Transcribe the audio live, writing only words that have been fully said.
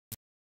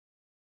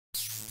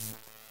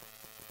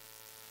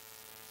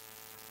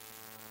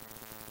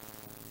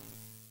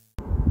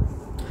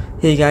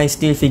Hey guys,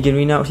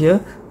 Stillfigurineout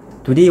here.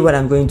 Today what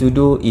I'm going to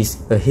do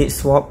is a head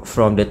swap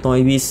from the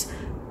Toybiz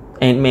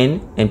Ant-man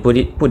and put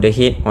the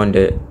head on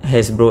the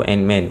Hasbro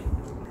Ant-man.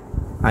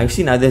 I've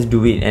seen others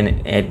do it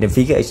and the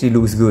figure actually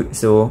looks good.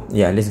 So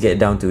yeah, let's get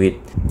down to it.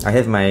 I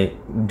have my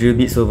drill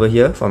bits over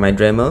here for my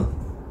Dremel.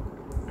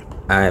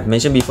 I've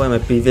mentioned before in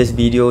my previous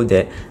video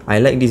that I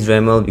like this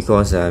Dremel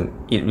because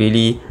it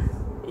really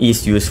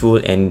is useful,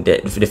 and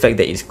that the fact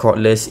that it's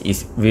cordless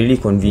is really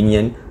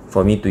convenient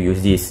for me to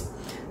use this.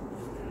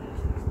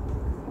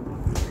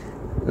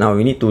 Now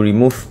we need to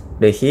remove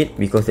the head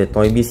because the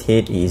Toybiz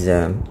head is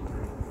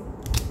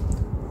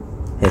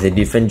has a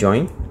different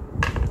joint.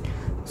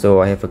 So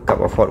I have a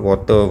cup of hot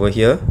water over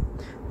here.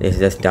 Let's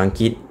just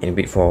dunk it and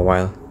wait for a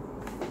while.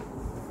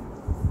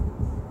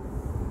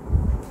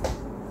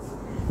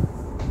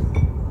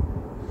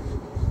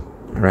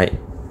 Alright,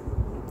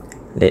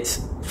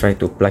 let's try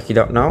to pluck it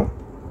out now.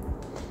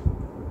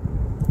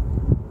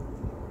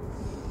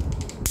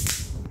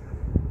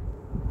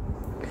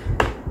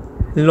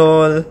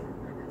 Lol,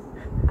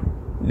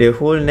 the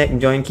whole neck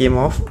joint came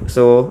off.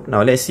 So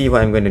now let's see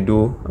what I'm going to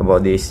do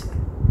about this.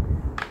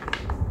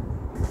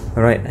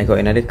 Alright, I got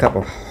another cup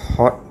of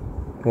hot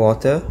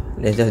water.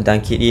 Let's just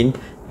dunk it in.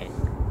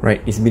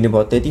 Right, it's been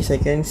about 30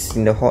 seconds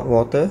in the hot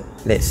water.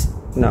 Let's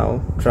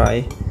now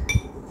try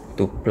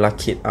to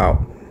pluck it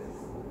out.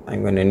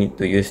 I'm going to need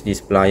to use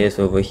these pliers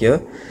over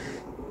here.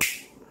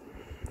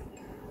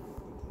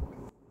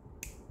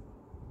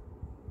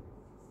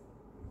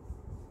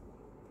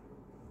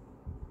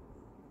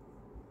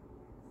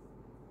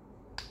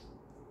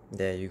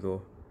 There you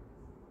go.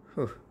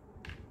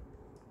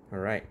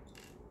 Alright,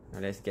 now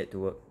let's get to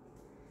work.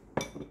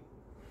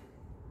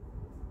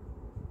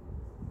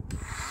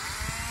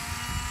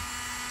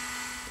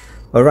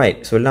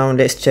 Alright, so now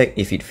let's check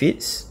if it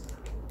fits.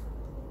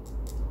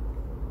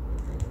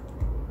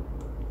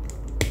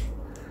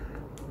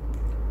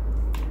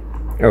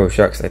 Oh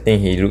shucks, I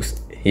think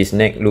his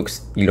neck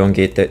looks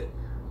elongated.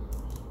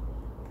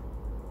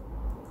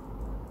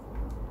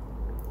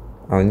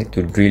 I'll need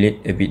to drill it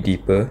a bit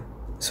deeper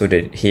so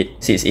the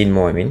head sits in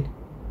more,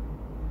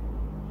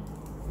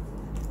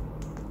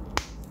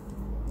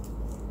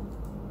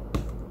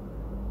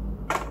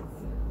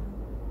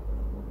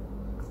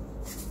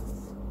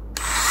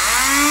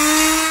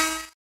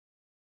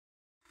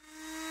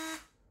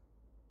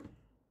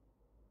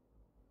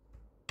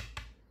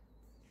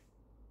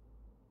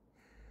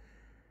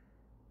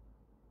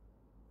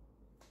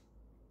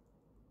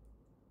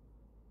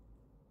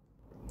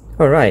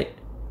 Alright,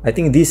 I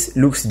think this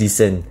looks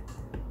decent.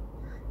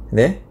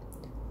 There.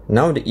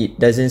 Now that it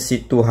doesn't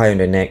sit too high on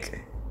the neck.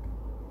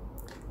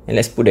 And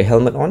let's put the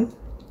helmet on.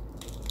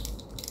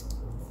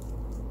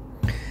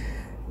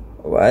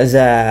 What's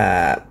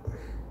up?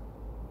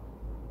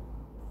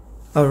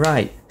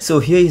 Alright, so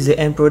here is the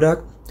end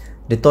product.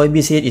 The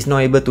Toybiz head is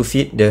not able to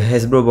fit the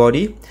Hasbro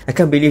body. I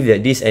can't believe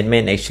that this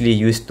Ant-man actually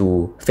used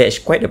to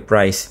fetch quite a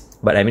price,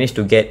 but I managed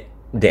to get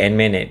the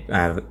Ant-man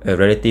at a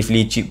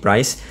relatively cheap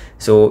price.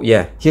 So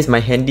yeah, here's my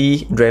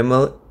handy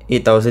Dremel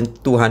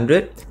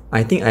 8200.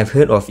 I think I've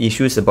heard of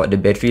issues about the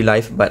battery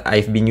life, but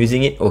I've been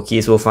using it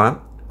okay so far.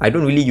 I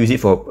don't really use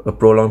it for a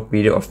prolonged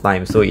period of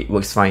time, so it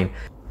works fine.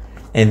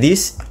 And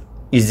this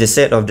is the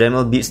set of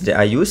Dremel bits that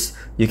I use.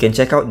 You can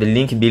check out the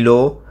link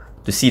below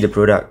to see the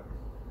product.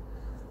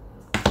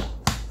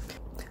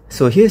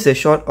 So here's a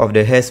shot of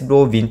the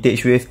Hasbro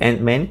Vintage Wave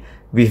Ant-man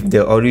with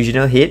the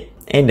original head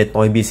and the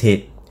Toybiz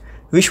head.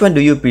 Which one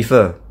do you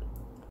prefer?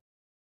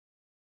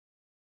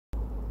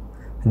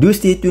 Do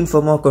stay tuned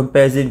for more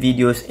comparison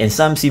videos and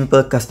some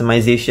simple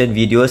customization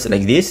videos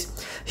like this.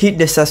 Hit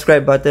the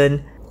subscribe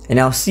button and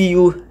I'll see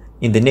you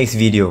in the next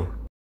video.